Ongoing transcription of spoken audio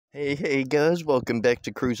Hey guys, welcome back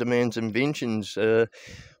to cruzermans inventions.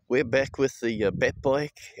 We're back with the bat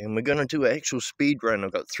bike, and we're gonna do an actual speed run.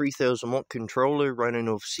 I've got 3000 watt controller running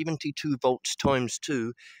off 72 volts times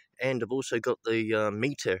 2, and I've also got the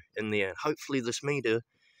meter in there. Hopefully this meter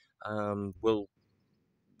will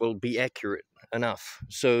be accurate enough.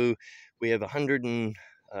 So we have a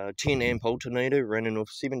 110 amp alternator running off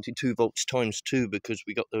 72 volts times 2 because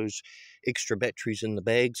we got those extra batteries in the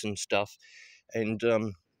bags and stuff. And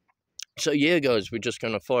so yeah guys, we're just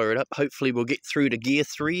going to fire it up. Hopefully we'll get through to gear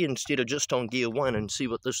 3 instead of just on gear 1 and see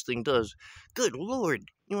what this thing does. Good lord,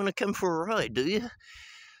 you want to come for a ride, do you?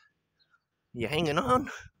 You hanging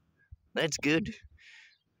on? That's good.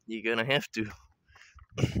 You're going to have to.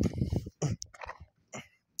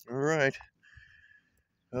 Alright.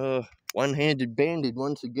 One-handed banded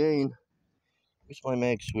once again. Where's my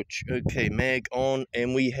mag switch? Okay, mag on,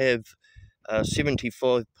 and we have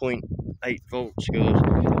 75.8 volts, guys.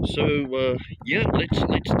 So yeah, let's do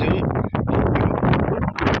it.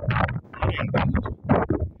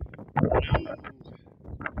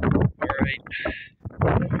 Alright,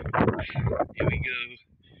 here we go.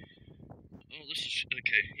 Oh, this is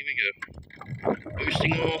okay. Here we go.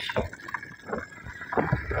 Boosting off.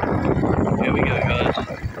 Here we go, guys.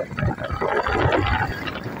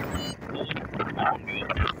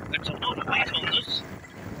 That's a lot of weight on this.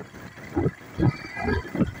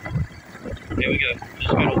 There we go. Just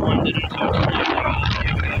got to wind it until it's slowly, guys.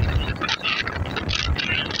 Here we go.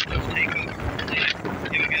 Let's take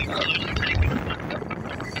off.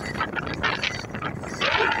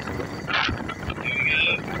 Here we go. Slowly take off. Here we go.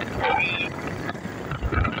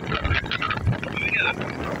 Here we go.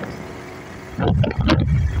 Oh,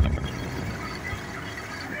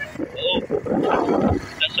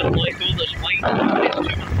 that's a like all this weight. There's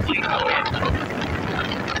too much weight on it.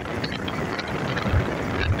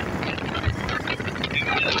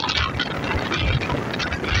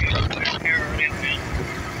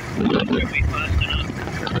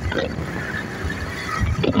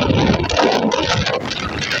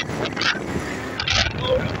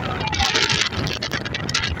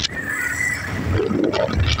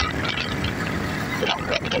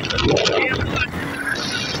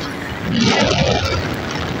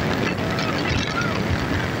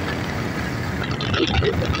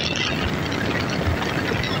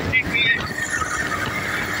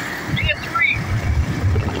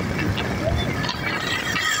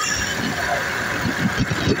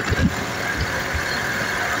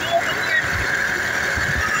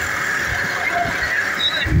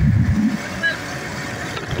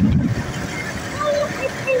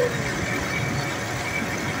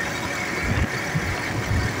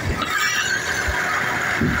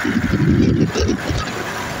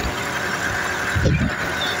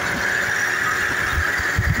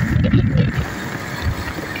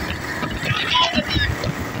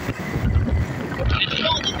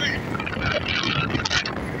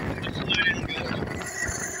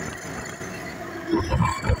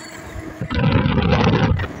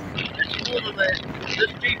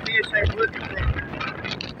 This GPS ain't working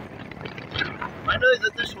properly. I know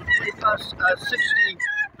that this was way past 60,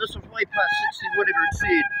 this was way past 60, whatever it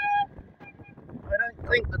said. I don't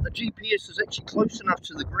think that the GPS is actually close enough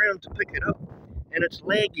to the ground to pick it up, and it's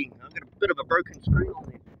lagging. I've got a bit of a broken screen on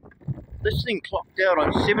there. This thing clocked out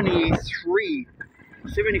on 73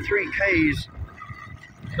 Ks,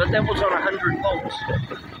 but that was on 100 volts.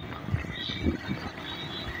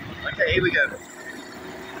 Okay, here we go.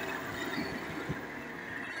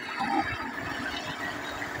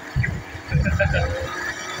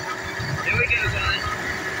 Here we go, guys.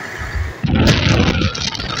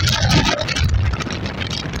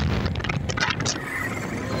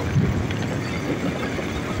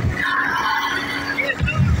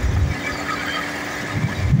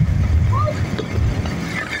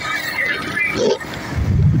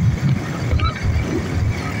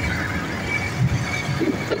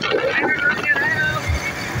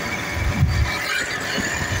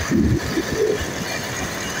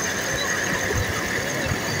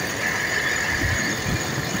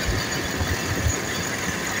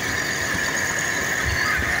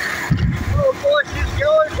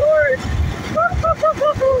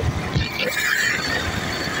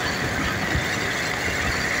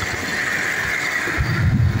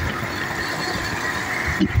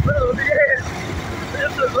 Oh yeah,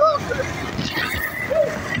 this is awesome.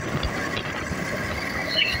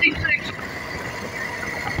 66.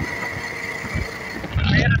 I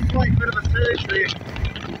had a slight bit of a surge there.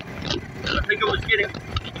 I think it was getting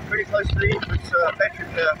pretty close to the end of this battery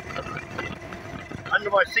power. Under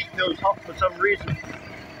my seat feels hot for some reason.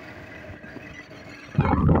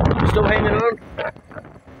 Still hanging on?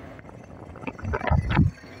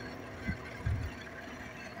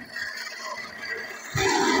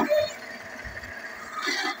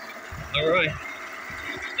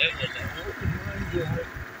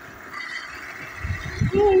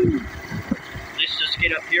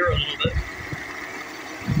 get up here a little bit.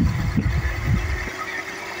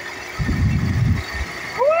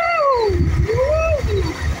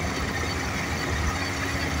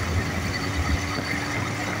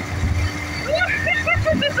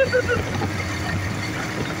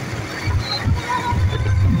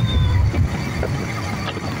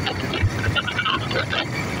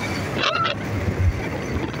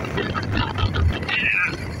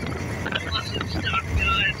 Awesome stuff,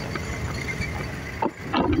 guys.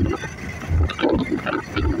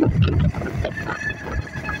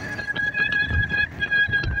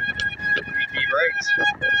 Squeaky brakes.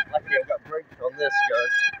 Lucky I've got brakes on this,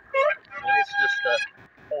 guys. So let's just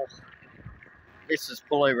let's just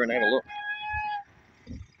pull over and have a look.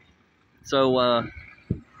 So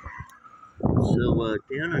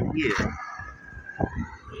down in here.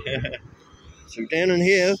 So down in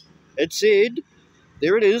here, it said,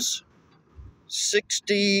 there it is,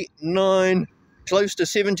 69, close to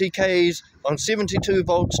 70 Ks on 72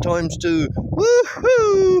 volts times 2.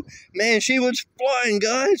 Woohoo! Man, she was flying,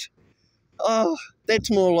 guys. Oh, that's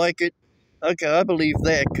more like it. Okay, I believe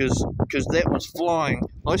that, because that was flying.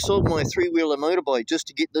 I sold my 3-wheeler motorbike just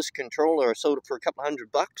to get this controller. I sold it for a couple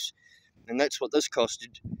 $100, and that's what this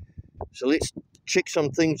costed. So let's check some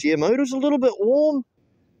things. Yeah, motor's a little bit warm,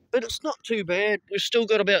 but it's not too bad. We've still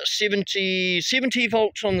got about 70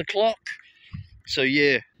 volts on the clock. So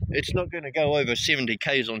yeah, it's not going to go over 70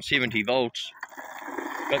 Ks on 70 volts.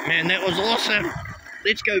 But man, that was awesome.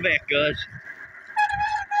 Let's go back, guys.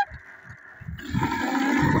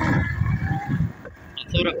 I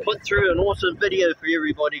thought I'd put through an awesome video for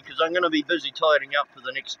everybody because I'm going to be busy tidying up for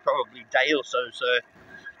the next probably day or so. So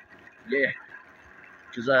yeah,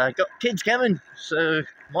 because I got kids coming, so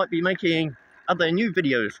might be making other new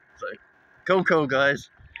videos. So cool, guys.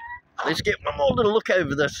 Let's get one more little look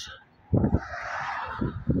over this.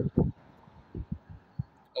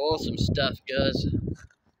 Awesome stuff, guys.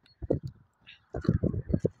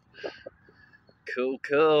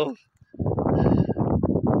 Cool.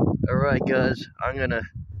 Alright, guys, I'm gonna...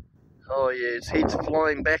 Oh yeah, his head's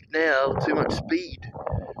flying back now. Too much speed.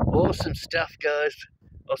 Awesome stuff, guys.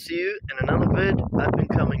 I'll see you in another vid. Up and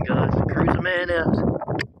coming, guys. Cruiser Man out.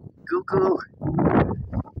 Cool.